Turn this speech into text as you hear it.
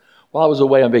While I was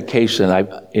away on vacation,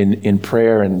 in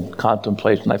prayer and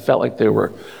contemplation, I felt like there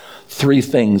were three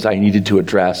things I needed to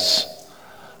address,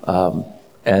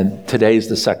 and today's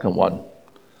the second one.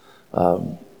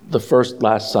 The first,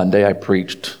 last Sunday, I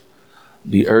preached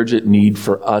the urgent need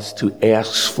for us to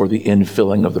ask for the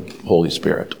infilling of the Holy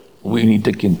Spirit. We need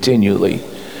to continually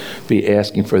be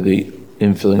asking for the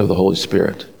infilling of the Holy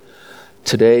Spirit.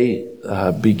 Today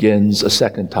begins a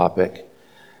second topic.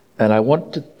 And I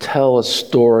want to tell a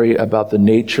story about the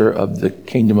nature of the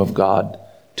kingdom of God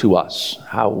to us,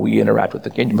 how we interact with the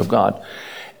kingdom of God.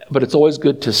 But it's always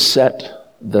good to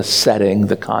set the setting,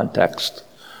 the context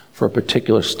for a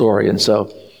particular story. And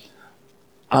so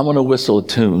I'm going to whistle a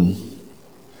tune.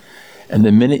 And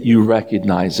the minute you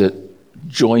recognize it,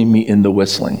 join me in the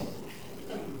whistling.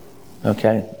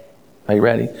 Okay? Are you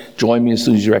ready? Join me as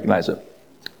soon as you recognize it.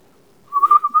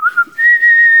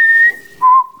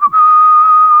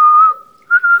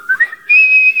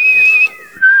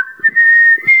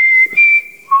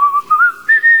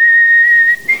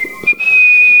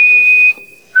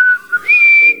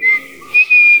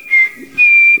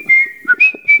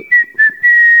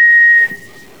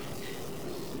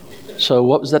 So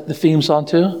what was that the theme song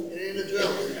to?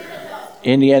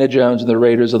 Indiana Jones and the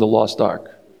Raiders of the Lost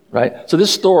Ark, right? So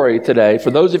this story today,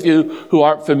 for those of you who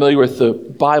aren't familiar with the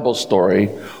Bible story,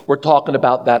 we're talking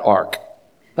about that ark.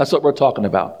 That's what we're talking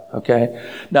about, okay?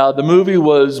 Now, the movie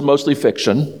was mostly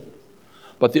fiction,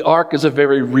 but the ark is a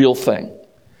very real thing.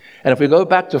 And if we go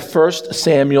back to 1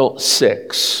 Samuel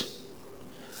 6,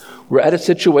 we're at a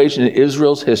situation in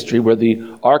Israel's history where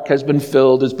the ark has been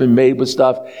filled, it's been made with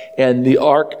stuff, and the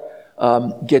ark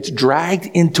gets dragged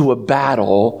into a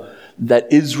battle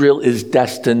that Israel is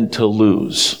destined to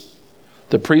lose.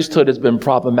 The priesthood has been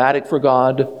problematic for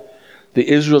God. The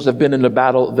Israelites have been in a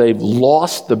battle. They've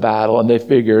lost the battle, and they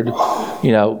figured,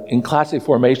 in classic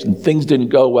formation, things didn't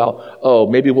go well. Oh,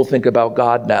 maybe we'll think about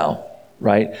God now,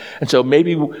 right? And so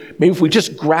maybe if we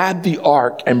just grab the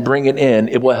ark and bring it in,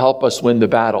 it will help us win the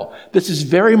battle. This is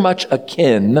very much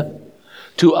akin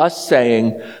to us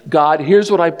saying, God,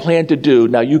 here's what I plan to do.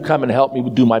 Now you come and help me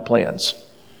do my plans.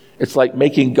 It's like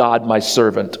making God my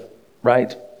servant,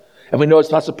 right? And we know it's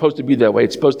not supposed to be that way.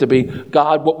 It's supposed to be,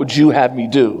 God, what would you have me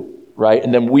do, right?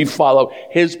 And then we follow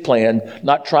his plan,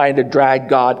 not trying to drag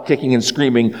God kicking and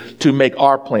screaming to make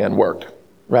our plan work,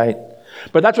 right?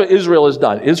 But that's what Israel has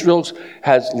done. Israel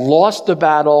has lost the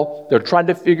battle. They're trying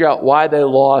to figure out why they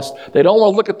lost. They don't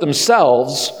want to look at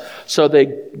themselves, so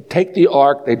they take the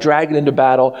ark, they drag it into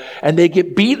battle, and they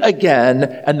get beat again,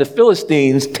 and the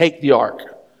Philistines take the ark.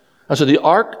 And so the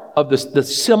ark of the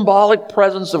symbolic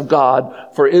presence of God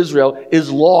for Israel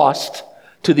is lost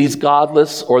to these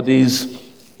godless or these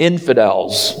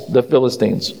infidels, the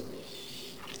Philistines.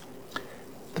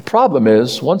 The problem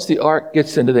is, once the ark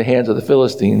gets into the hands of the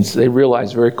Philistines, they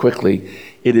realize very quickly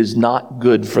it is not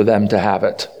good for them to have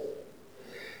it.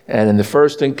 And in the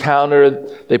first encounter,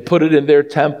 they put it in their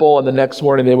temple, and the next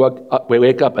morning they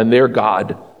wake up and their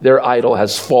God, their idol,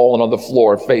 has fallen on the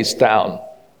floor face down.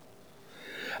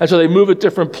 And so they move it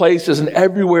different places, and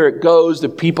everywhere it goes, the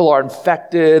people are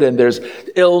infected, and there's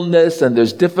illness, and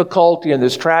there's difficulty, and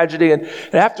there's tragedy. And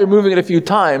after moving it a few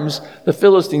times, the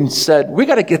Philistines said, we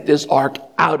got to get this ark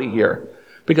out of here,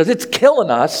 because it's killing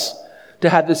us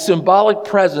to have the symbolic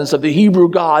presence of the Hebrew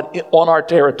God on our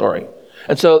territory.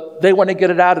 And so they want to get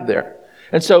it out of there.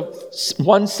 And so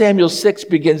 1 Samuel 6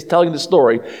 begins telling the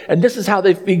story, and this is how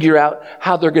they figure out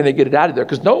how they're going to get it out of there,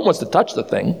 because no one wants to touch the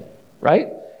thing, right?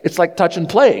 It's like touching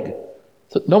plague.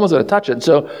 So no one's going to touch it.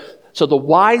 So the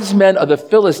wise men of the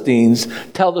Philistines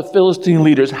tell the Philistine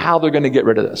leaders how they're going to get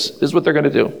rid of this. This is what they're going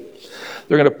to do.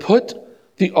 They're going to put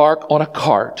the ark on a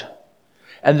cart,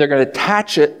 and they're going to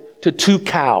attach it to 2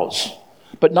 cows,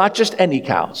 but not just any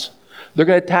cows. They're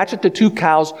going to attach it to 2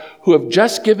 cows who have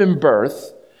just given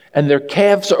birth, and their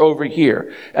calves are over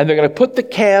here. And they're going to put the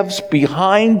calves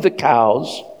behind the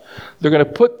cows. They're going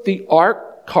to put the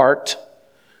ark cart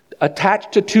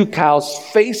attached to 2 cows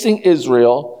facing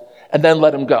Israel, and then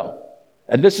let them go.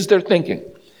 And this is their thinking.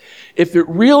 If it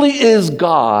really is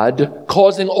God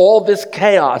causing all this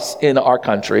chaos in our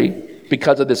country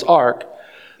because of this ark,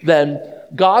 then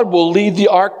God will lead the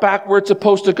ark back where it's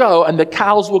supposed to go, and the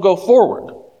cows will go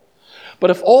forward. But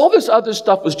if all this other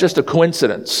stuff was just a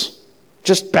coincidence,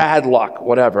 just bad luck,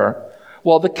 whatever,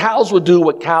 well, the cows will do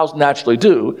what cows naturally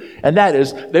do, and that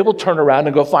is they will turn around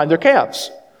and go find their calves.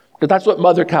 Because that's what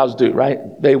mother cows do, right?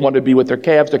 They want to be with their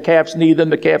calves. Their calves need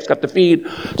them. The calves got to feed.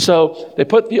 So they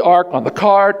put the ark on the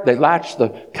cart. They latch the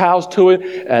cows to it,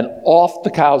 and off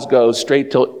the cows go straight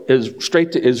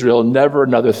to Israel. Never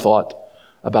another thought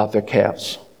about their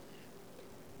calves.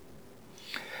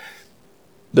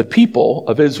 The people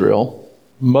of Israel,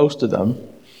 most of them,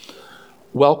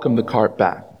 welcome the cart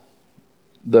back.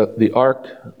 The ark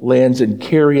lands in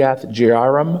Kiriath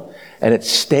Jearim, and it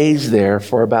stays there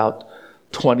for about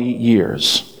 20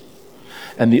 years.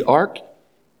 And the ark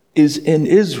is in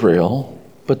Israel,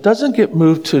 but doesn't get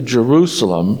moved to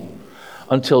Jerusalem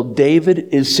until David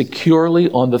is securely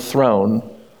on the throne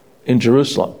in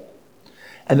Jerusalem.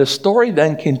 And the story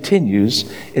then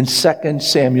continues in 2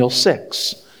 Samuel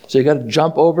 6. So you got to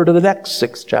jump over to the next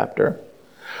 6th chapter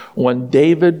when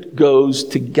David goes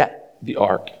to get the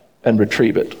ark and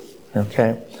retrieve it.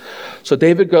 Okay? So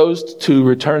David goes to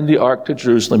return the ark to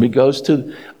Jerusalem. He goes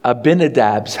to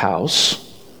Abinadab's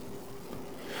house,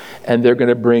 and they're going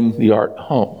to bring the ark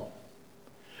home.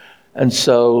 And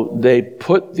so they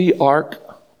put the ark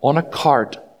on a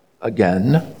cart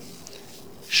again.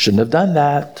 Shouldn't have done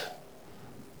that.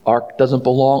 Ark doesn't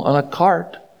belong on a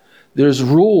cart. There's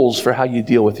rules for how you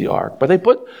deal with the ark. But they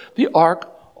put the ark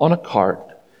on a cart,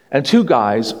 and 2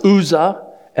 guys, Uzzah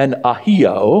and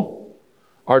Ahio,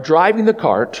 are driving the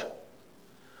cart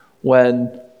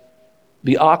when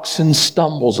the oxen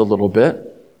stumbles a little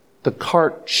bit. The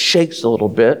cart shakes a little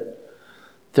bit.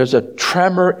 There's a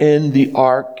tremor in the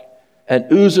ark,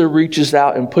 and Uzzah reaches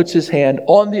out and puts his hand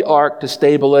on the ark to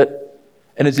stable it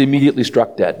and is immediately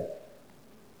struck dead.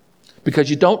 Because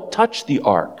you don't touch the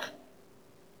ark.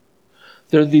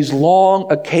 There are these long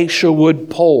acacia wood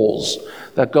poles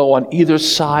that go on either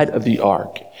side of the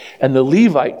ark. And the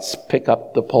Levites pick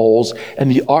up the poles,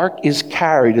 and the ark is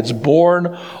carried. It's borne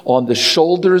on the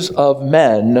shoulders of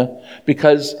men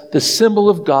because the symbol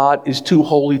of God is too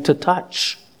holy to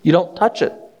touch. You don't touch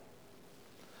it.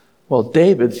 Well,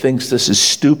 David thinks this is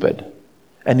stupid,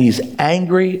 and he's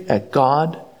angry at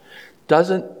God,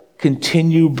 doesn't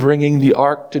continue bringing the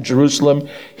ark to Jerusalem.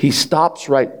 He stops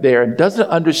right there and doesn't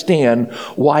understand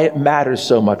why it matters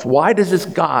so much. Why does this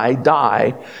guy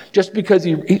die just because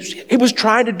he was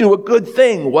trying to do a good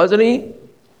thing, wasn't he?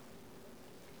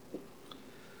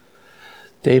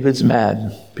 David's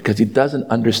mad because he doesn't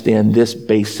understand this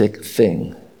basic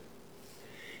thing.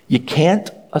 You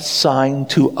can't assign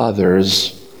to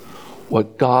others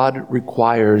what God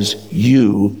requires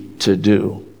you to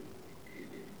do.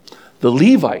 The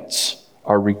Levites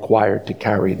are required to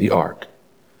carry the ark.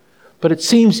 But it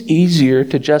seems easier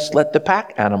to just let the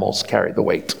pack animals carry the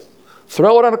weight.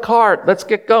 Throw it on a cart, let's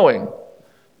get going.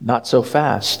 Not so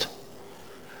fast.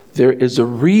 There is a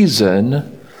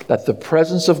reason that the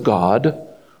presence of God,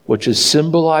 which is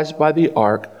symbolized by the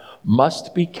ark,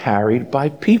 must be carried by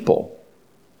people.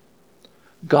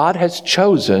 God has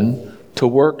chosen to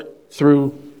work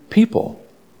through people.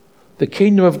 The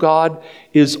kingdom of God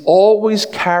is always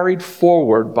carried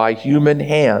forward by human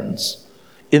hands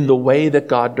in the way that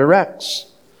God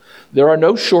directs. There are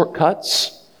no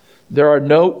shortcuts. There are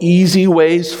no easy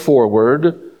ways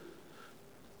forward.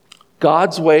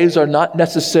 God's ways are not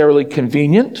necessarily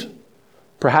convenient.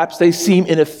 Perhaps they seem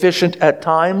inefficient at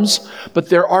times, but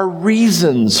there are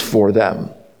reasons for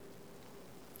them.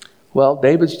 Well,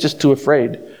 David's just too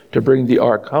afraid to bring the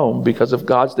ark home because of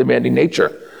God's demanding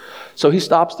nature. So he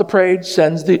stops the parade,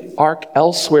 sends the ark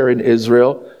elsewhere in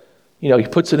Israel. He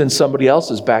puts it in somebody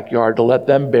else's backyard to let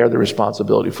them bear the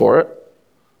responsibility for it.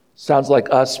 Sounds like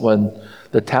us when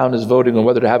the town is voting on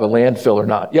whether to have a landfill or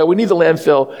not. Yeah, we need the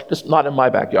landfill, just not in my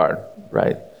backyard,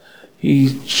 right?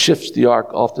 He shifts the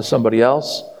ark off to somebody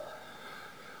else.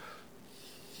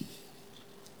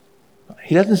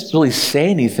 He doesn't really say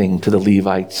anything to the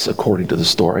Levites according to the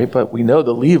story, but we know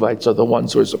the Levites are the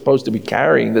ones who are supposed to be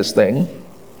carrying this thing.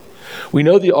 We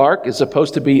know the ark is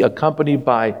supposed to be accompanied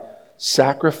by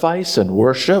sacrifice and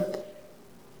worship.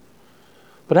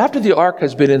 But after the ark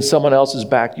has been in someone else's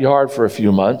backyard for a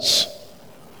few months,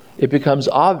 it becomes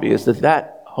obvious that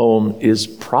that home is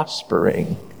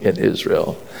prospering in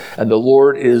Israel. And the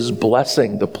Lord is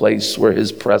blessing the place where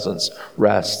his presence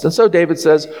rests. And so David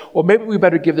says, well, maybe we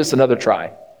better give this another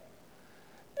try.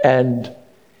 And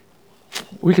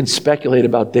we can speculate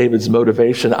about David's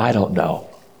motivation. I don't know.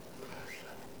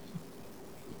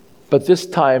 But this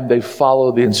time they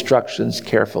follow the instructions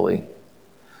carefully.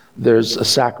 There's a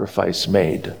sacrifice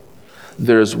made.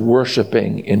 There's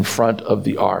worshiping in front of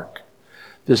the ark.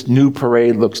 This new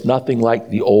parade looks nothing like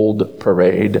the old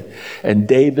parade. And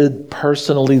David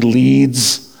personally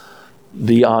leads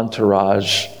the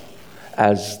entourage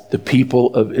as the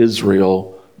people of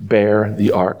Israel bear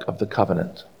the Ark of the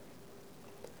Covenant.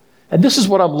 And this is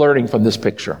what I'm learning from this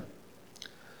picture.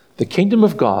 The kingdom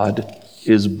of God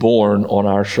is born on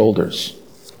our shoulders.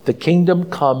 The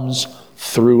kingdom comes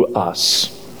through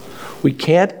us. We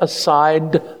can't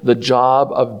assign the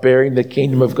job of bearing the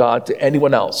kingdom of God to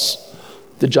anyone else.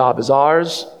 The job is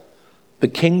ours. The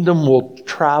kingdom will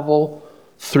travel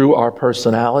through our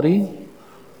personality,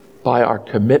 by our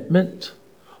commitment,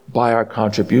 by our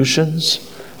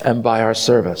contributions, and by our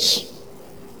service.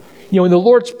 In the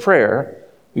Lord's Prayer,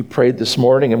 we prayed this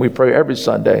morning and we pray every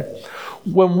Sunday.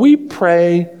 When we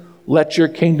pray, let your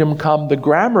kingdom come, the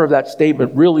grammar of that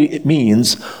statement really it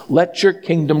means, let your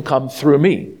kingdom come through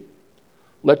me.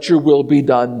 Let your will be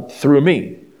done through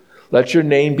me. Let your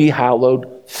name be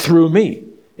hallowed through me.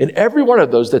 In every one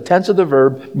of those, the tense of the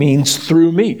verb means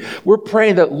through me. We're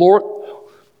praying that, Lord,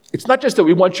 it's not just that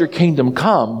we want your kingdom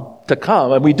to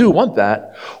come, and we do want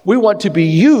that. We want to be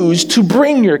used to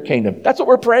bring your kingdom. That's what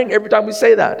we're praying every time we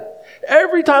say that.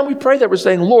 Every time we pray that, we're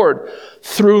saying, Lord,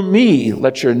 through me,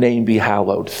 let your name be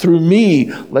hallowed. Through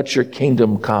me, let your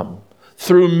kingdom come.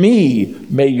 Through me,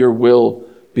 may your will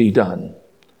be done.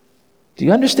 Do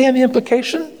you understand the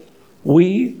implication?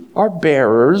 We are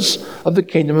bearers of the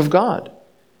kingdom of God.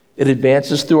 It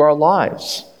advances through our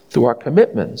lives, through our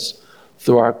commitments,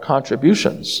 through our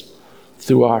contributions,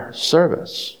 through our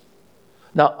service.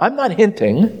 Now, I'm not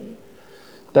hinting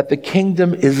that the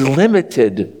kingdom is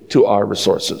limited to our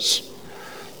resources.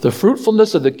 The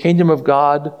fruitfulness of the kingdom of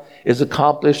God is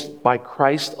accomplished by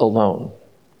Christ alone.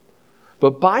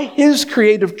 But by his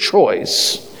creative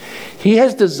choice, he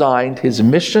has designed his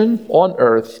mission on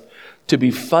earth to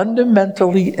be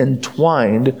fundamentally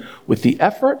entwined with the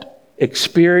effort,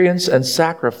 experience, and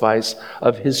sacrifice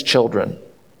of his children.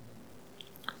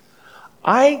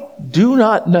 I do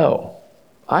not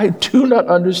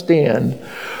understand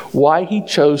why he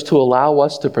chose to allow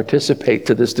us to participate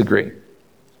to this degree.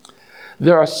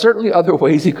 There are certainly other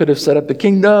ways he could have set up the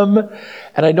kingdom,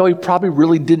 and I know he probably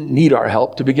really didn't need our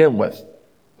help to begin with.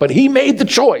 But he made the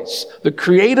choice, the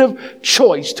creative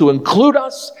choice, to include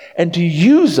us and to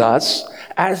use us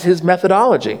as his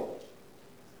methodology.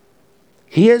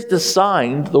 He has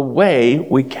designed the way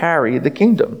we carry the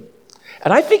kingdom.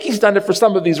 And I think he's done it for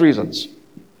some of these reasons.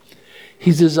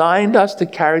 He's designed us to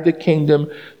carry the kingdom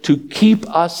to keep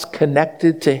us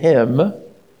connected to him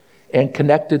and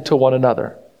connected to one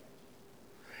another.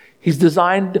 He's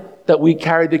designed that we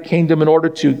carry the kingdom in order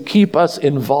to keep us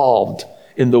involved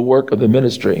in the work of the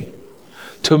ministry,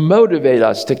 to motivate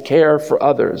us to care for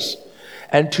others,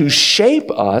 and to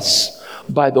shape us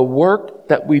by the work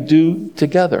that we do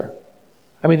together.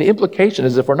 I mean, the implication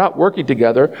is if we're not working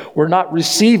together, we're not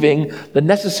receiving the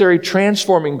necessary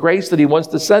transforming grace that he wants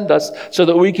to send us so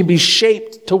that we can be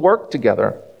shaped to work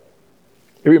together.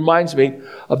 It reminds me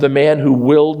of the man who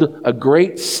willed a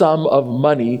great sum of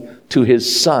money to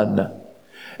his son.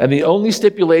 And the only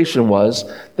stipulation was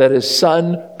that his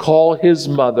son call his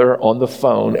mother on the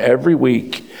phone every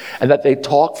week and that they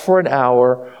talk for an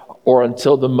hour or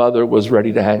until the mother was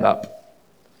ready to hang up.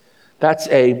 That's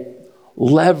a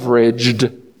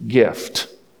leveraged gift.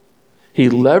 He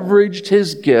leveraged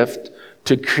his gift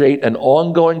to create an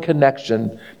ongoing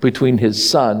connection between his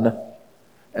son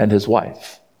and his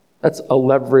wife. That's a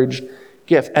leveraged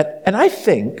gift. And I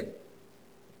think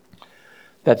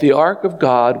that the ark of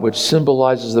God, which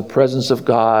symbolizes the presence of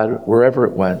God wherever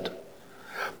it went,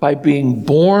 by being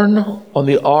born on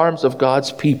the arms of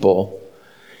God's people,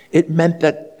 it meant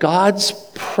that God's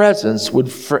presence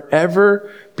would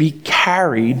forever be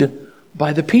carried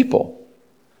by the people.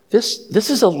 This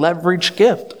is a leveraged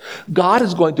gift. God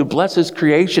is going to bless his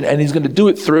creation, and he's going to do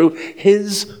it through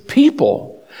his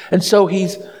people. And so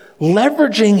he's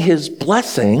leveraging his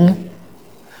blessing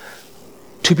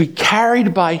to be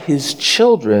carried by his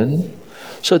children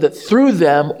so that through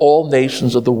them all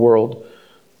nations of the world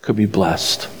could be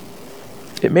blessed.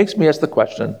 It makes me ask the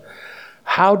question,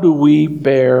 how do we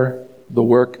bear the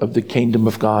work of the kingdom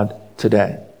of God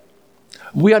today?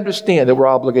 We understand that we're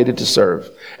obligated to serve,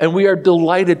 and we are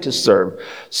delighted to serve,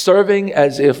 serving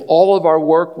as if all of our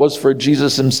work was for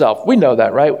Jesus himself. We know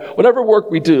that, right? Whatever work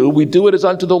we do it as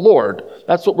unto the Lord.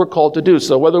 That's what we're called to do.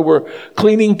 So whether we're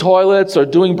cleaning toilets or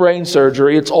doing brain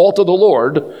surgery, it's all to the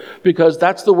Lord because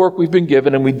that's the work we've been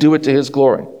given, and we do it to his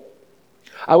glory.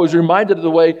 I was reminded of the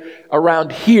way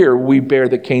around here we bear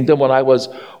the kingdom when I was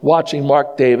watching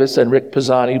Mark Davis and Rick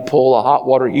Pisani pull a hot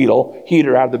water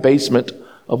heater out of the basement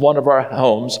of one of our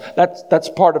homes. That's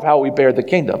part of how we bear the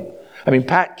kingdom. I mean,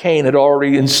 Pat Kane had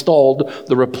already installed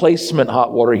the replacement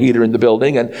hot water heater in the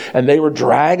building, and they were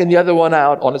dragging the other one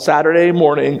out on a Saturday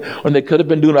morning when they could have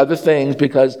been doing other things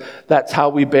because that's how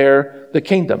we bear the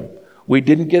kingdom. We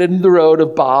didn't get in the road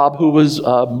of Bob, who was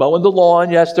mowing the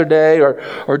lawn yesterday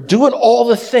or doing all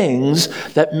the things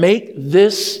that make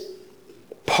this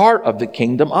part of the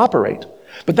kingdom operate.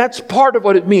 But that's part of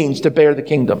what it means to bear the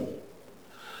kingdom.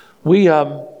 We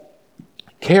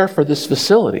care for this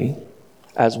facility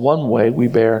as one way we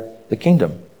bear the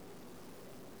kingdom.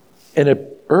 In an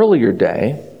earlier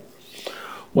day,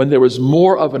 when there was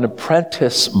more of an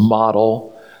apprentice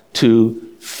model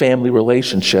to family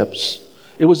relationships,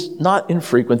 it was not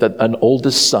infrequent that an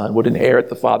oldest son would inherit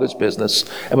the father's business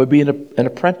and would be an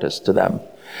apprentice to them.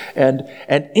 And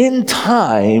in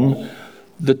time,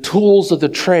 the tools of the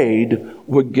trade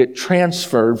would get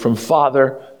transferred from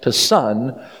father to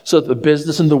son so that the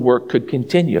business and the work could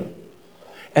continue.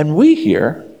 And we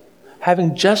here,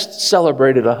 having just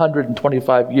celebrated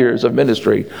 125 years of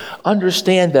ministry,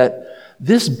 understand that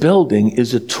this building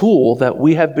is a tool that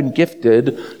we have been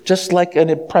gifted, just like an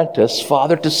apprentice,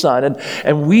 father to son,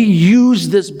 and we use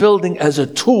this building as a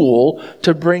tool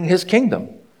to bring his kingdom.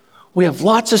 We have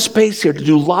lots of space here to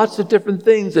do lots of different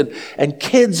things, and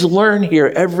kids learn here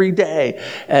every day,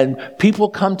 and people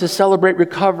come to celebrate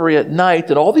recovery at night,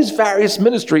 and all these various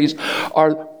ministries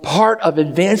are part of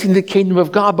advancing the kingdom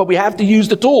of God, but we have to use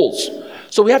the tools.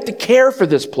 So we have to care for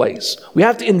this place. We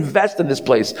have to invest in this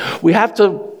place. We have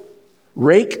to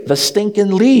rake the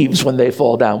stinking leaves when they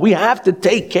fall down. We have to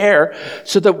take care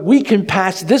so that we can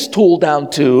pass this tool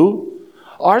down to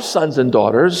our sons and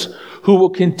daughters who will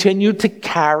continue to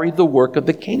carry the work of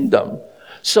the kingdom.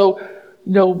 So,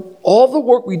 all the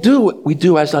work we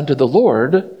do as unto the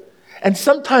Lord. And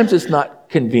sometimes it's not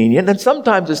convenient and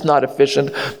sometimes it's not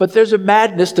efficient, but there's a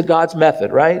madness to God's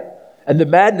method, right? And the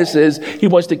madness is he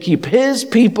wants to keep his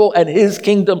people and his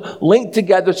kingdom linked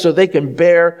together so they can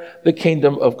bear the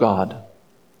kingdom of God.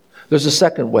 There's a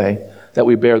second way that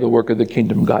we bear the work of the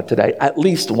kingdom of God today, at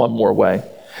least one more way.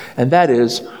 And that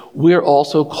is, we're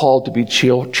also called to be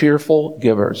cheerful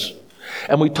givers.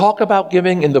 And we talk about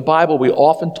giving in the Bible, we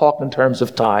often talk in terms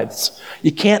of tithes.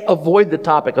 You can't avoid the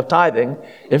topic of tithing.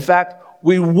 In fact,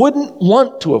 we wouldn't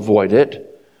want to avoid it,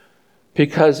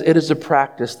 because it is a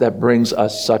practice that brings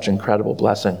us such incredible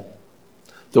blessing.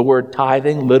 The word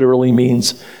tithing literally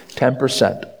means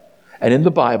 10%. And in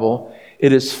the Bible,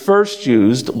 it is first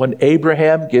used when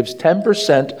Abraham gives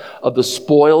 10% of the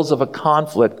spoils of a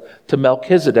conflict to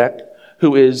Melchizedek,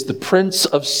 who is the Prince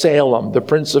of Salem, the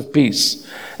Prince of Peace.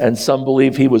 And some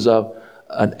believe he was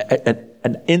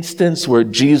an instance where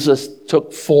Jesus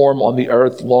took form on the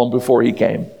earth long before he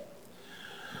came.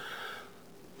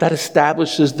 That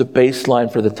establishes the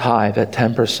baseline for the tithe at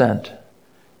 10%.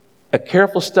 A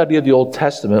careful study of the Old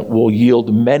Testament will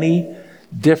yield many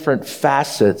different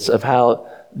facets of how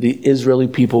the Israeli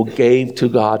people gave to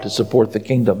God to support the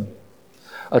kingdom.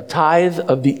 A tithe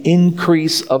of the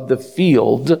increase of the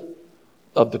field,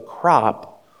 of the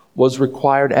crop, was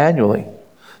required annually.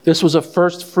 This was a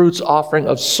first fruits offering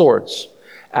of sorts.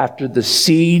 After the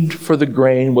seed for the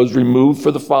grain was removed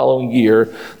for the following year,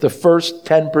 the first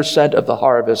 10% of the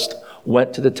harvest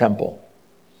went to the temple.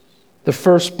 The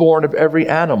firstborn of every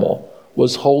animal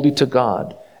was holy to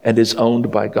God and is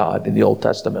owned by God in the Old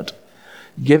Testament.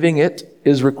 Giving it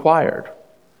is required.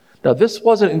 Now, this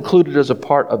wasn't included as a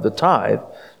part of the tithe,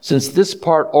 since this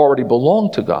part already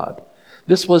belonged to God.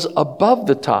 This was above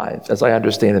the tithe, as I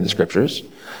understand in the scriptures.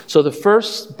 So the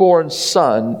firstborn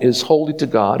son is holy to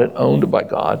God and owned by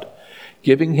God.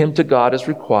 Giving him to God is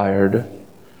required.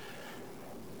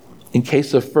 In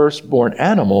case of firstborn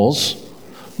animals,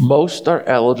 most are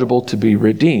eligible to be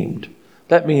redeemed.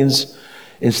 That means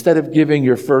instead of giving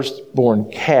your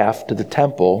firstborn calf to the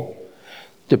temple,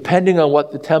 depending on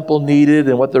what the temple needed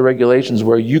and what the regulations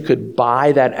were, you could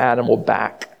buy that animal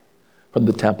back from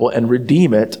the temple and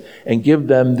redeem it and give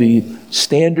them the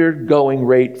standard going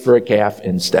rate for a calf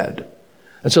instead.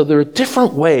 And so there are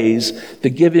different ways the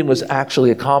giving was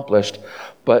actually accomplished,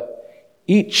 but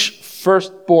each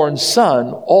firstborn son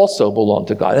also belonged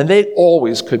to God, and they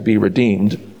always could be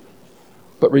redeemed.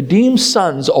 But redeemed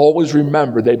sons always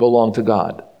remember they belong to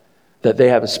God, that they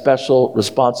have a special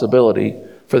responsibility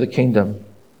for the kingdom.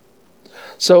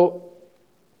 So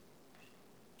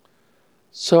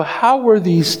how were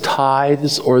these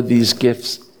tithes or these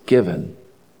gifts given?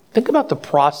 Think about the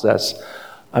process.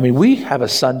 I mean, we have a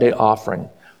Sunday offering.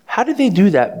 How did they do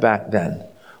that back then?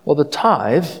 Well, the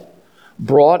tithe,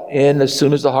 brought in as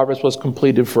soon as the harvest was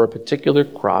completed for a particular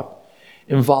crop,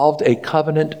 involved a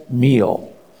covenant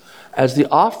meal. As the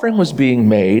offering was being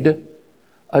made,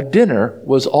 a dinner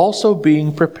was also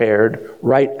being prepared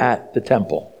right at the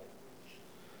temple.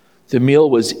 The meal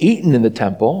was eaten in the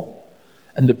temple,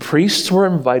 and the priests were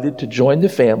invited to join the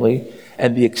family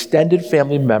and the extended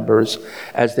family members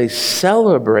as they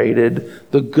celebrated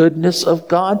the goodness of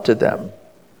God to them.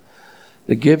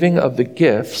 The giving of the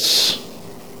gifts,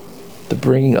 the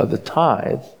bringing of the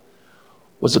tithe,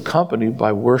 was accompanied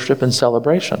by worship and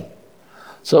celebration.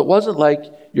 So it wasn't like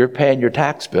you're paying your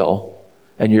tax bill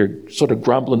and you're sort of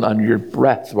grumbling under your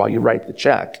breath while you write the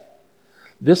check.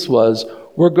 This was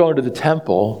we're going to the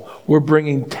temple, we're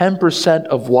bringing 10%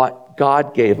 of what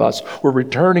God gave us. We're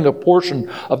returning a portion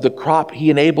of the crop He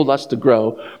enabled us to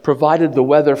grow, provided the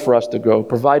weather for us to grow,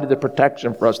 provided the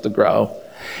protection for us to grow.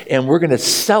 And we're going to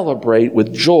celebrate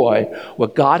with joy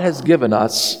what God has given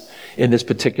us in this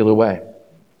particular way.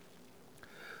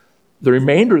 The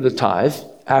remainder of the tithe,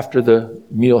 after the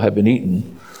meal had been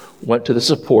eaten, went to the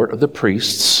support of the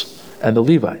priests and the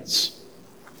Levites.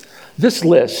 This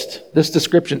list, this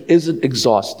description isn't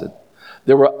exhausted.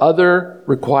 There were other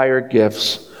required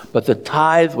gifts, but the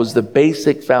tithe was the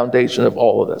basic foundation of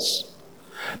all of this.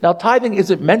 Now, tithing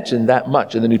isn't mentioned that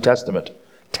much in the New Testament,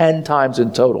 10 times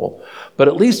in total, but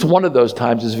at least one of those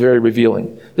times is very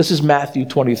revealing. This is Matthew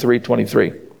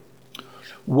 23:23.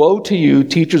 Woe to you,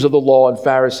 teachers of the law and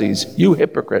Pharisees, you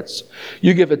hypocrites!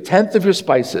 You give 1/10 of your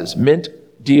spices, mint,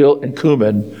 dill, and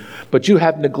cumin, but you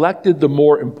have neglected the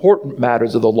more important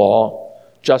matters of the law,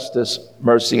 justice,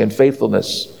 mercy, and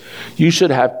faithfulness. You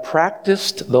should have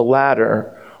practiced the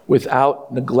latter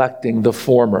without neglecting the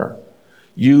former.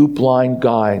 You blind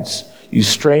guides, you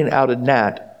strain out a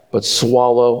gnat, but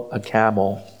swallow a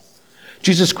camel.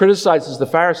 Jesus criticizes the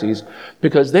Pharisees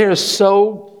because they are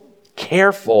so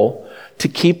careful to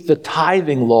keep the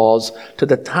tithing laws to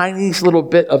the tiniest little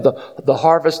bit of the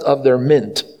harvest of their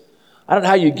mint. I don't know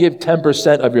how you give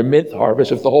 10% of your mint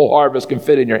harvest if the whole harvest can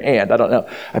fit in your hand. I don't know.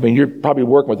 I mean, you're probably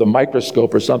working with a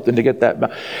microscope or something to get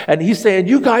that. And he's saying,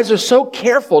 you guys are so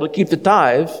careful to keep the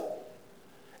tithe,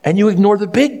 and you ignore the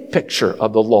big picture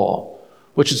of the law,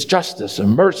 which is justice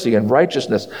and mercy and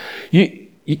righteousness.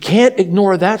 You can't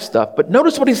ignore that stuff. But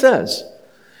notice what he says.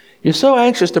 You're so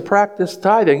anxious to practice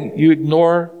tithing, you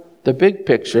ignore the big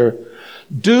picture.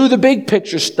 Do the big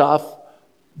picture stuff,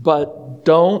 but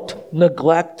don't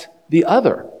neglect the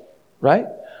other, right?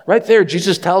 Right there,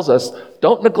 Jesus tells us,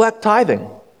 don't neglect tithing.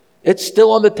 It's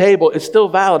still on the table. It's still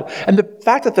valid. And the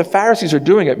fact that the Pharisees are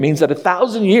doing it means that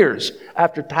 1,000 years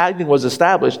after tithing was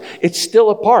established, it's still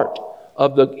a part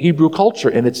of the Hebrew culture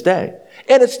in its day.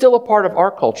 And it's still a part of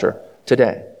our culture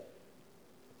today.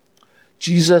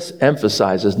 Jesus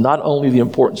emphasizes not only the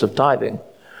importance of tithing,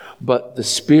 but the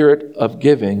spirit of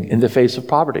giving in the face of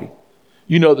poverty.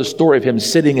 You know the story of him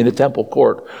sitting in the temple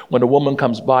court when a woman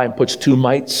comes by and puts 2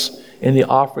 mites in the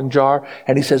offering jar.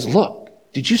 And he says, look,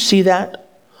 did you see that?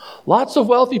 Lots of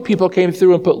wealthy people came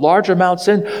through and put large amounts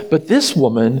in, but this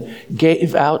woman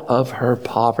gave out of her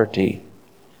poverty.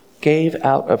 Gave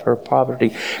out of her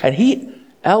poverty. And he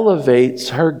elevates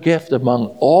her gift among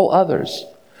all others.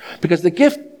 Because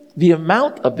the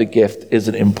amount of the gift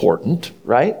isn't important,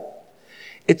 right?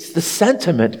 It's the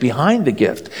sentiment behind the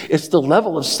gift. It's the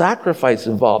level of sacrifice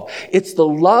involved. It's the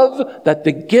love that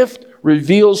the gift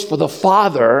reveals for the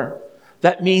Father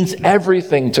that means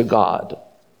everything to God.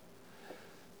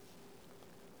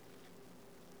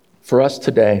 For us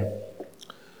today,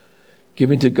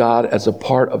 giving to God as a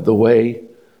part of the way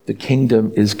the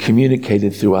kingdom is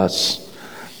communicated through us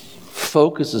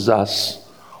focuses us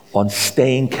on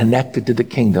staying connected to the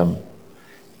kingdom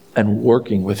and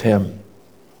working with Him.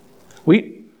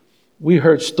 We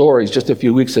heard stories just a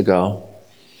few weeks ago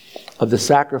of the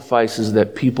sacrifices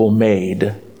that people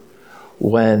made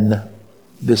when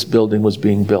this building was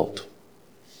being built,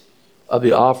 of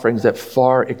the offerings that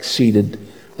far exceeded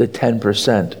the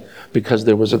 10% because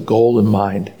there was a goal in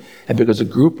mind and because a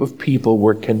group of people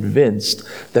were convinced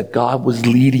that God was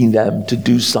leading them to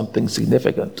do something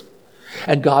significant.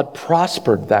 And God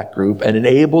prospered that group and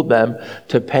enabled them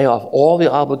to pay off all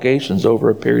the obligations over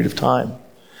a period of time.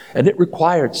 And it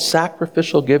required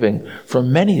sacrificial giving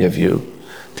from many of you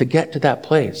to get to that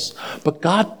place. But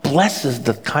God blesses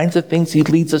the kinds of things He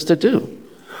leads us to do.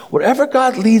 Whatever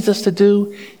God leads us to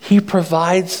do, He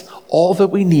provides all that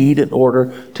we need in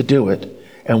order to do it.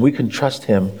 And we can trust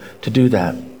Him to do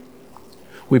that.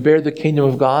 We bear the kingdom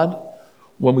of God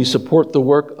when we support the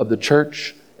work of the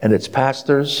church and its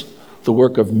pastors, the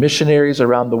work of missionaries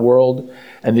around the world,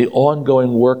 and the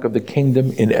ongoing work of the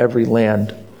kingdom in every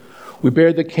land. We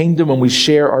bear the kingdom when we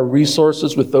share our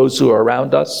resources with those who are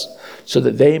around us so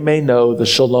that they may know the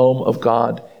shalom of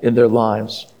God in their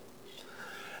lives.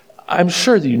 I'm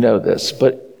sure that you know this,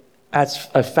 but as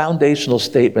a foundational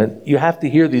statement, you have to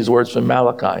hear these words from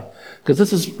Malachi, because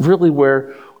this is really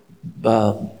where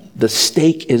the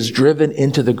stake is driven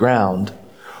into the ground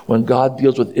when God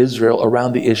deals with Israel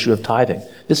around the issue of tithing.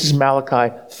 This is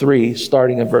Malachi 3,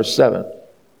 starting in verse 7.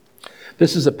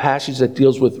 This is a passage that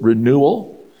deals with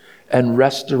renewal and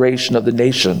restoration of the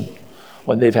nation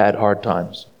when they've had hard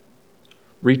times.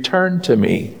 Return to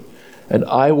me, and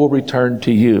I will return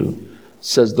to you,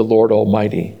 says the Lord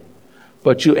Almighty.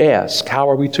 But you ask, how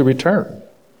are we to return?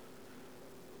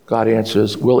 God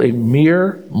answers, will a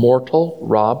mere mortal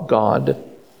rob God?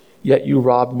 Yet you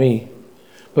rob me.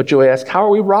 But you ask, how are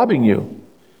we robbing you?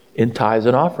 In tithes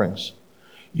and offerings.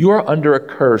 You are under a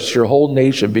curse, your whole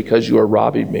nation, because you are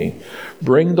robbing me.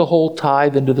 Bring the whole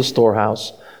tithe into the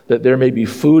storehouse, that there may be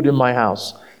food in my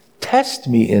house. Test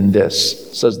me in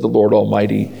this, says the Lord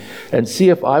Almighty, and see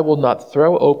if I will not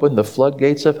throw open the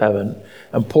floodgates of heaven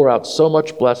and pour out so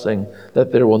much blessing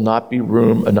that there will not be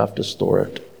room enough to store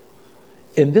it.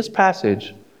 In this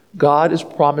passage, God is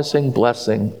promising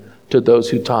blessing to those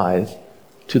who tithe,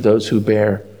 to those who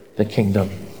bear the kingdom.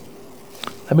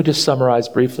 Let me just summarize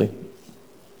briefly.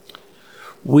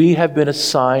 We have been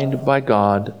assigned by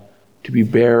God to be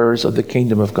bearers of the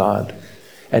kingdom of God,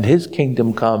 and his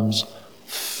kingdom comes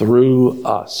through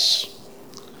us.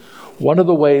 One of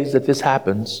the ways that this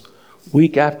happens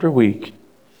week after week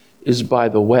is by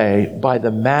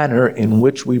the manner in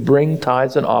which we bring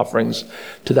tithes and offerings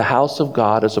to the house of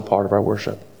God as a part of our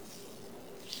worship.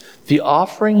 The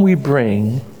offering we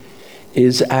bring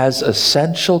is as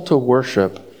essential to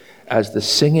worship as the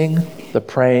singing, the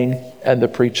praying, and the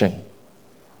preaching.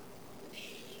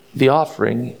 The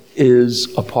offering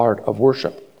is a part of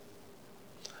worship.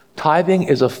 Tithing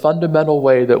is a fundamental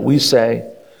way that we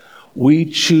say we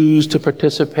choose to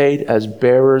participate as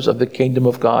bearers of the kingdom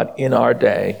of God in our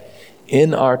day,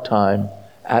 in our time,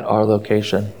 at our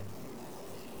location.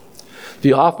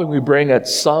 The offering we bring at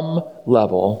some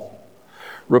level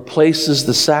replaces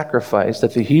the sacrifice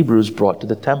that the Hebrews brought to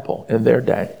the temple in their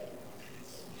day.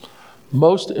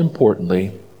 Most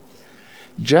importantly,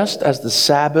 just as the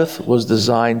Sabbath was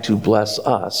designed to bless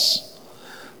us,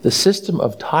 the system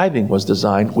of tithing was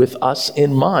designed with us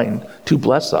in mind to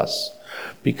bless us,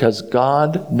 because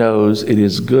God knows it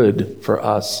is good for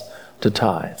us to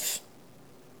tithe.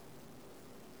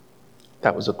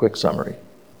 That was a quick summary.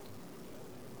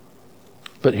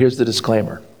 But here's the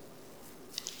disclaimer.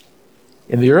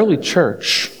 In the early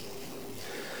church,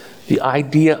 the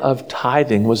idea of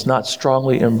tithing was not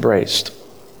strongly embraced,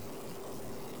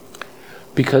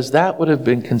 because that would have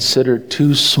been considered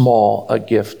too small a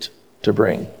gift to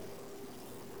bring.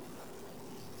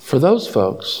 For those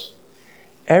folks,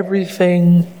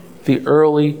 everything the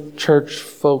early church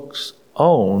folks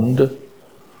owned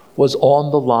was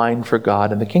on the line for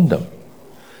God and the kingdom.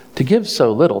 To give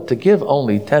so little, to give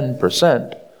only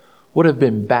 10%, would have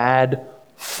been bad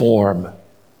form.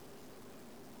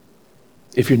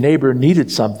 If your neighbor needed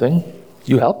something,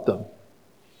 you helped them.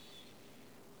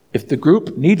 If the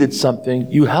group needed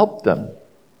something, you helped them.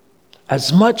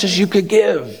 As much as you could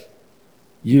give,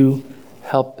 you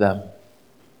helped them.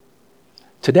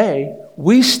 Today,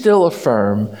 we still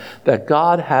affirm that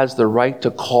God has the right to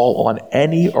call on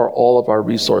any or all of our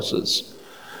resources.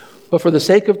 But for the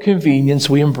sake of convenience,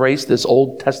 we embrace this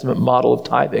Old Testament model of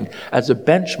tithing as a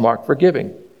benchmark for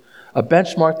giving, a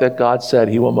benchmark that God said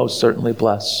he will most certainly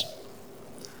bless.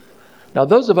 Now,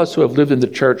 those of us who have lived in the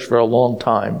church for a long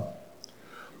time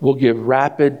will give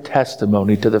rapid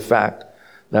testimony to the fact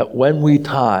that when we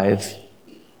tithe,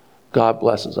 God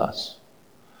blesses us.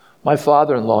 My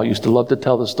father-in-law used to love to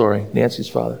tell the story, Nancy's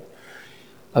father,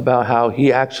 about how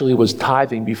he actually was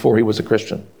tithing before he was a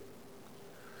Christian,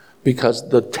 because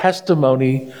the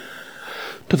testimony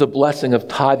to the blessing of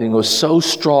tithing was so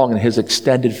strong in his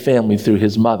extended family through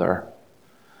his mother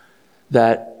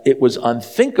that it was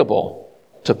unthinkable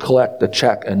to collect the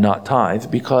check and not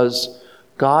tithe, because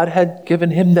God had given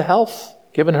him the health,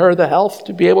 given her the health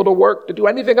to be able to work, to do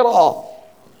anything at all.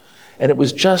 And it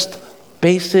was just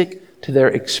basic to their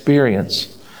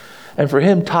experience. And for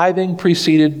him, tithing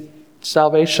preceded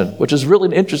salvation, which is really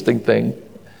an interesting thing.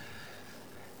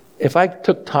 If I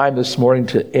took time this morning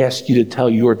to ask you to tell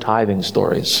your tithing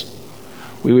stories,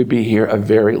 we would be here a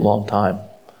very long time.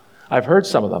 I've heard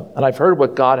some of them, and I've heard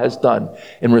what God has done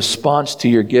in response to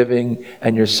your giving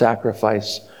and your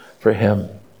sacrifice for him.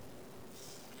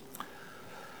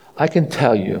 I can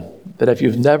tell you that if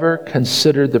you've never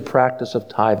considered the practice of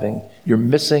tithing, you're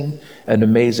missing an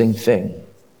amazing thing.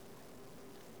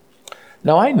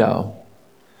 Now, I know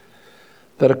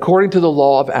that according to the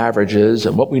law of averages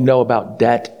and what we know about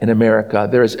debt in America,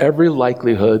 there is every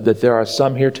likelihood that there are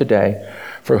some here today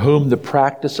for whom the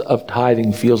practice of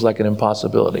tithing feels like an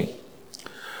impossibility.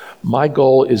 My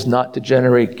goal is not to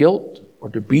generate guilt or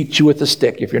to beat you with a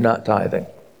stick if you're not tithing.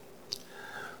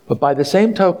 But by the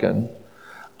same token,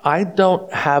 I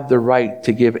don't have the right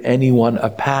to give anyone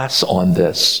a pass on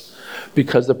this,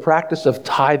 because the practice of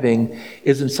tithing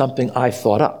isn't something I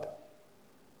thought up.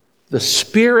 The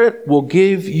Spirit will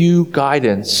give you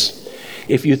guidance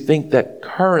if you think that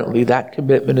currently that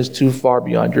commitment is too far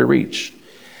beyond your reach.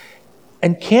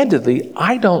 And candidly,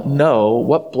 I don't know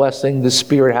what blessing the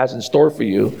Spirit has in store for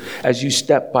you as you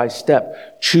step by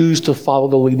step choose to follow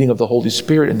the leading of the Holy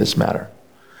Spirit in this matter.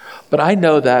 But I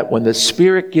know that when the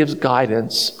Spirit gives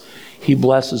guidance, He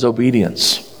blesses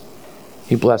obedience.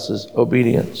 He blesses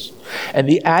obedience. And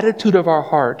the attitude of our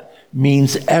heart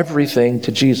means everything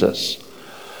to Jesus.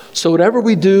 So whatever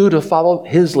we do to follow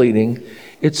His leading,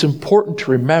 it's important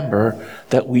to remember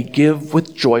that we give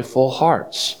with joyful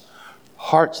hearts.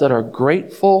 Hearts that are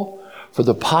grateful for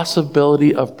the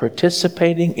possibility of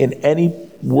participating in any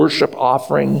worship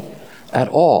offering at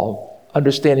all,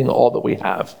 understanding all that we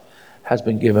have has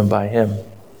been given by Him.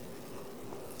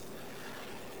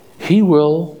 He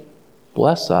will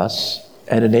bless us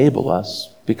and enable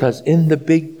us because in the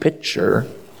big picture,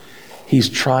 He's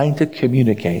trying to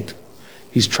communicate.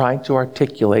 He's trying to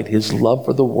articulate His love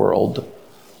for the world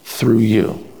through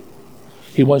you.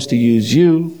 He wants to use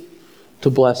you to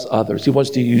bless others. He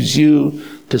wants to use you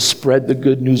to spread the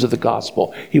good news of the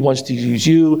gospel. He wants to use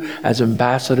you as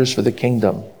ambassadors for the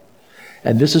kingdom.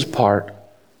 And this is part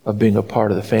of being a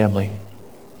part of the family.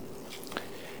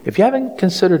 If you haven't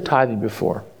considered tithing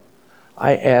before,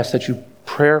 I ask that you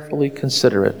prayerfully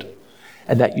consider it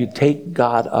and that you take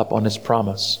God up on His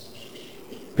promise.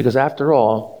 Because after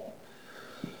all,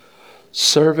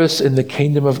 service in the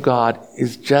kingdom of God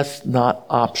is just not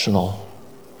optional.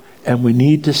 And we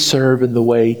need to serve in the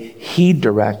way He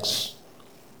directs,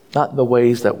 not in the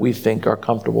ways that we think are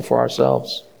comfortable for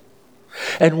ourselves.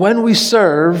 And when we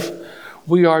serve,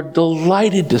 we are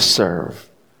delighted to serve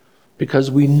because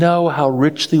we know how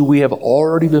richly we have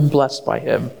already been blessed by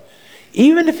Him.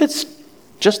 Even if it's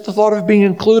just the thought of being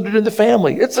included in the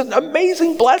family, it's an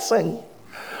amazing blessing.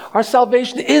 Our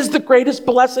salvation is the greatest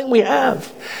blessing we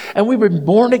have. And we've been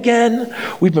born again.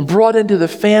 We've been brought into the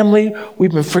family.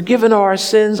 We've been forgiven of our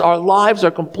sins. Our lives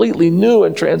are completely new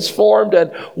and transformed.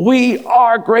 And we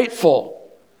are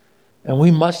grateful. And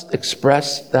we must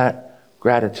express that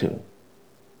gratitude.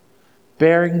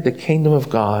 Bearing the kingdom of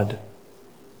God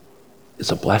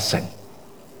is a blessing.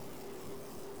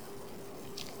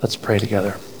 Let's pray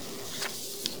together.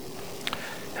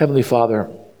 Heavenly Father,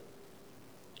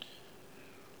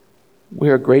 we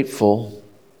are grateful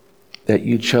that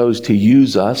you chose to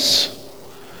use us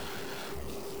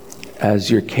as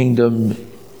your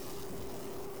kingdom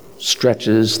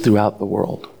stretches throughout the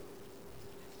world.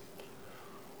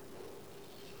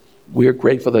 We are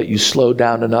grateful that you slowed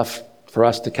down enough for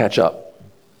us to catch up.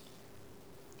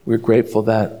 We're grateful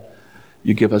that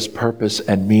you give us purpose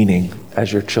and meaning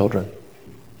as your children.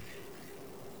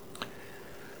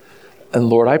 And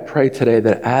Lord, I pray today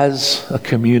that as a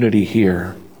community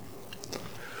here,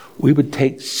 we would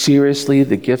take seriously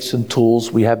the gifts and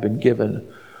tools we have been given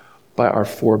by our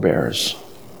forebears.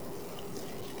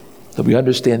 That we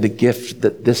understand the gift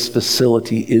that this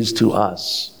facility is to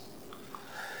us.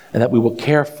 And that we will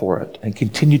care for it and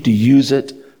continue to use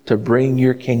it to bring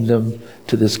your kingdom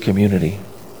to this community.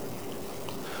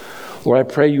 Lord, I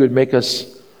pray you would make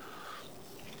us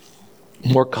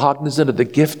more cognizant of the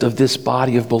gift of this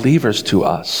body of believers to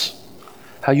us.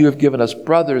 How you have given us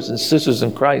brothers and sisters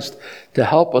in Christ to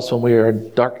help us when we are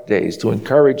in dark days, to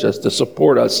encourage us, to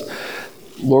support us.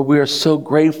 Lord, we are so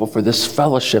grateful for this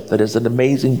fellowship that is an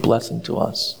amazing blessing to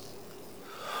us.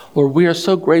 Lord, we are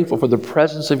so grateful for the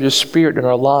presence of your Spirit in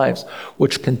our lives,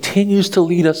 which continues to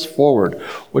lead us forward,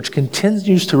 which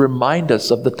continues to remind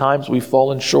us of the times we've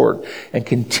fallen short, and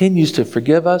continues to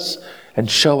forgive us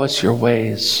and show us your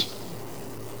ways.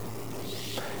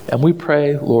 And we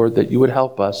pray, Lord, that you would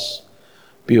help us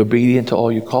be obedient to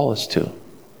all you call us to.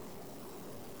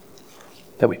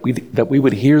 That we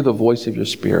would hear the voice of your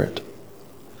Spirit.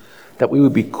 That we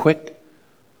would be quick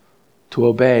to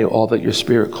obey all that your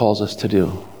Spirit calls us to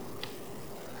do.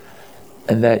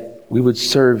 And that we would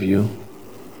serve you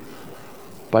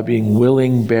by being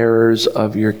willing bearers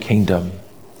of your kingdom.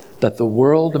 That the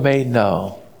world may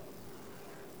know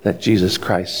that Jesus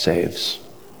Christ saves.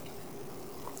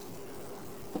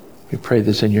 We pray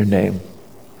this in your name,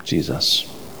 Jesus.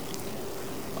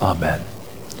 Amen.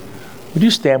 Would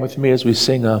you stand with me as we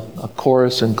sing a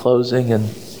chorus in closing? And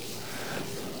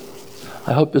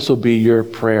I hope this will be your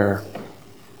prayer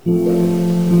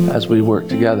as we work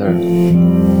together.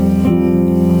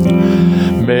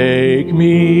 Make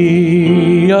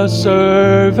me a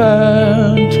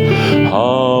servant,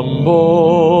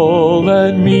 humble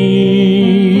and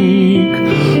meek.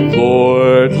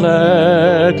 Lord,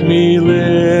 let me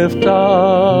lift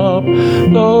up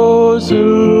those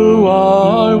who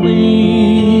are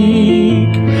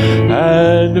weak,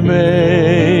 and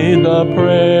may the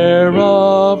prayer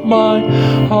of my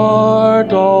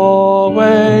heart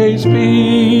always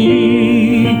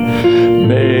be,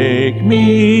 make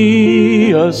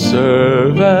me a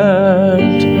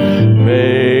servant.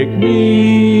 Make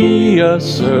me a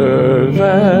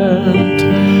servant.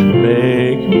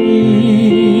 Make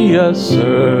me a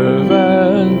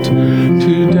servant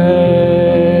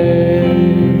today.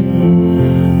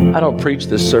 I don't preach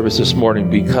this service this morning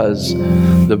because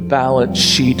the balance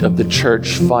sheet of the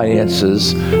church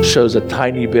finances shows a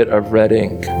tiny bit of red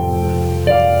ink.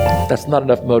 That's not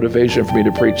enough motivation for me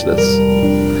to preach this.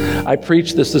 I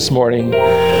preach this morning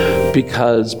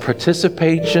because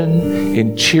participation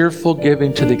in cheerful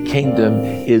giving to the kingdom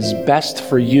is best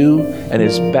for you and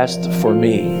is best for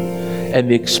me. And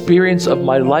the experience of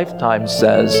my lifetime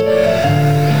says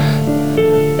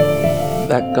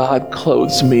that God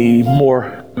clothes me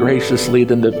more graciously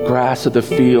than the grass of the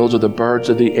fields or the birds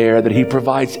of the air, that He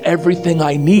provides everything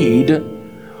I need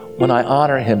when I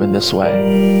honor Him in this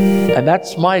way. And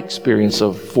that's my experience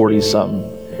of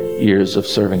 40-some years of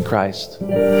serving Christ.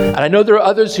 And I know there are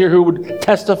others here who would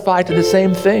testify to the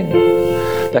same thing,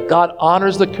 that God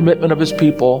honors the commitment of His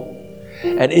people,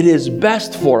 and it is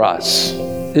best for us,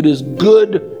 it is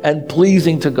good and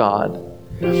pleasing to God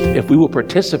if we will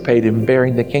participate in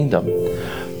bearing the kingdom,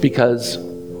 because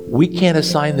we can't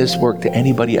assign this work to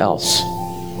anybody else.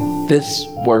 This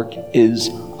work is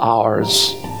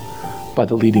ours by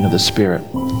the leading of the Spirit.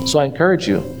 So I encourage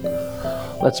you,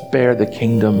 let's bear the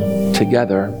kingdom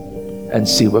together and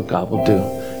see what God will do.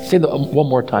 Say that one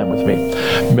more time with me.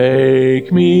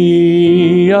 Make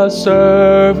me a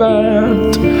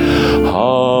servant,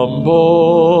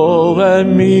 humble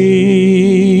and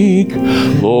meek.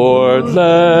 Lord,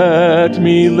 let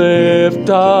me lift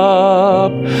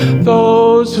up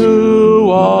those who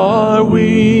are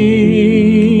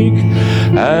weak,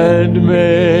 and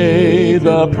may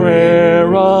the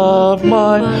prayer of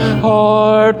my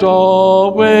heart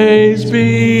always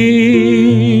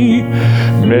be,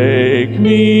 make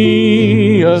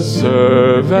me a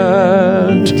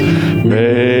servant,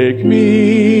 make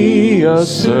me a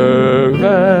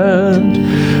servant,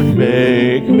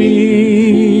 make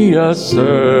me a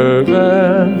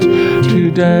servant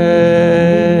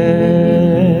today.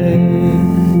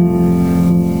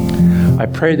 I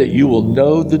pray that you will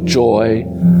know the joy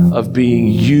of being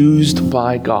used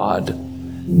by God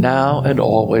now and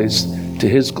always to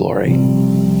His glory.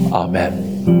 Amen.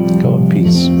 Go in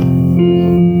peace.